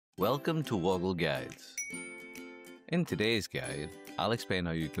Welcome to Woggle Guides. In today's guide, I'll explain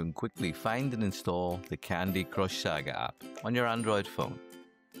how you can quickly find and install the Candy Crush Saga app on your Android phone.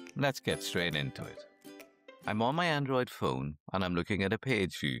 Let's get straight into it. I'm on my Android phone and I'm looking at a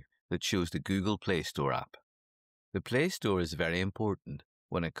page view that shows the Google Play Store app. The Play Store is very important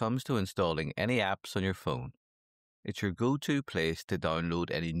when it comes to installing any apps on your phone. It's your go-to place to download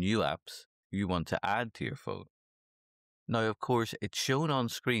any new apps you want to add to your phone. Now, of course, it's shown on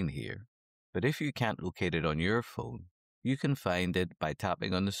screen here, but if you can't locate it on your phone, you can find it by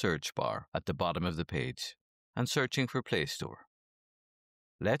tapping on the search bar at the bottom of the page and searching for Play Store.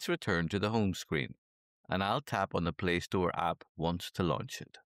 Let's return to the home screen, and I'll tap on the Play Store app once to launch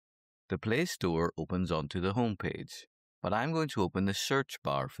it. The Play Store opens onto the home page, but I'm going to open the search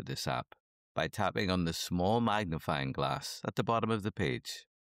bar for this app by tapping on the small magnifying glass at the bottom of the page.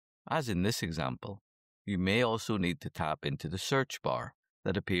 As in this example, you may also need to tap into the search bar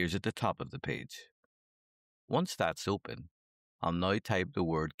that appears at the top of the page. Once that's open, I'll now type the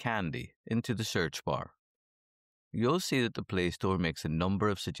word Candy into the search bar. You'll see that the Play Store makes a number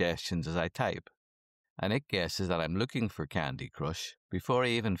of suggestions as I type, and it guesses that I'm looking for Candy Crush before I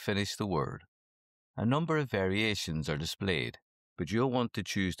even finish the word. A number of variations are displayed, but you'll want to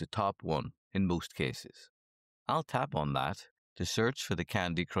choose the top one in most cases. I'll tap on that to search for the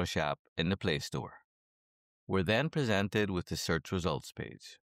Candy Crush app in the Play Store. We're then presented with the search results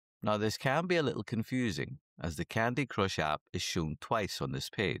page. Now, this can be a little confusing as the Candy Crush app is shown twice on this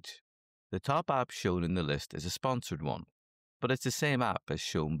page. The top app shown in the list is a sponsored one, but it's the same app as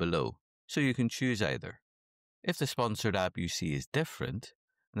shown below, so you can choose either. If the sponsored app you see is different,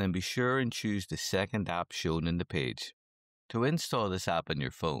 then be sure and choose the second app shown in the page. To install this app on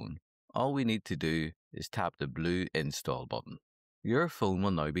your phone, all we need to do is tap the blue install button. Your phone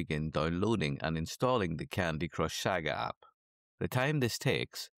will now begin downloading and installing the Candy Crush Saga app. The time this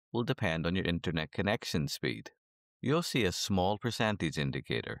takes will depend on your internet connection speed. You'll see a small percentage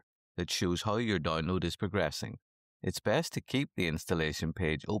indicator that shows how your download is progressing. It's best to keep the installation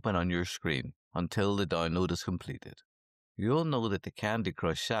page open on your screen until the download is completed. You'll know that the Candy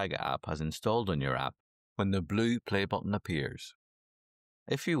Crush Saga app has installed on your app when the blue play button appears.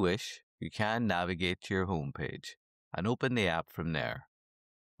 If you wish, you can navigate to your home page and open the app from there.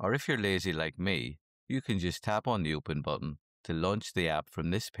 Or if you're lazy like me, you can just tap on the open button to launch the app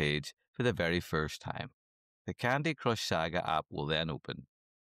from this page for the very first time. The Candy Crush Saga app will then open.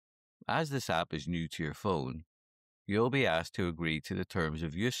 As this app is new to your phone, you'll be asked to agree to the terms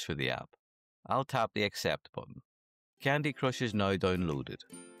of use for the app. I'll tap the accept button. Candy Crush is now downloaded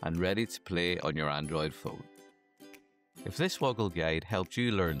and ready to play on your Android phone. If this Woggle Guide helped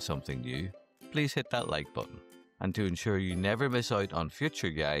you learn something new, please hit that like button. And to ensure you never miss out on future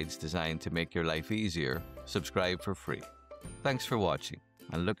guides designed to make your life easier, subscribe for free. Thanks for watching,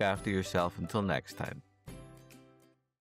 and look after yourself until next time.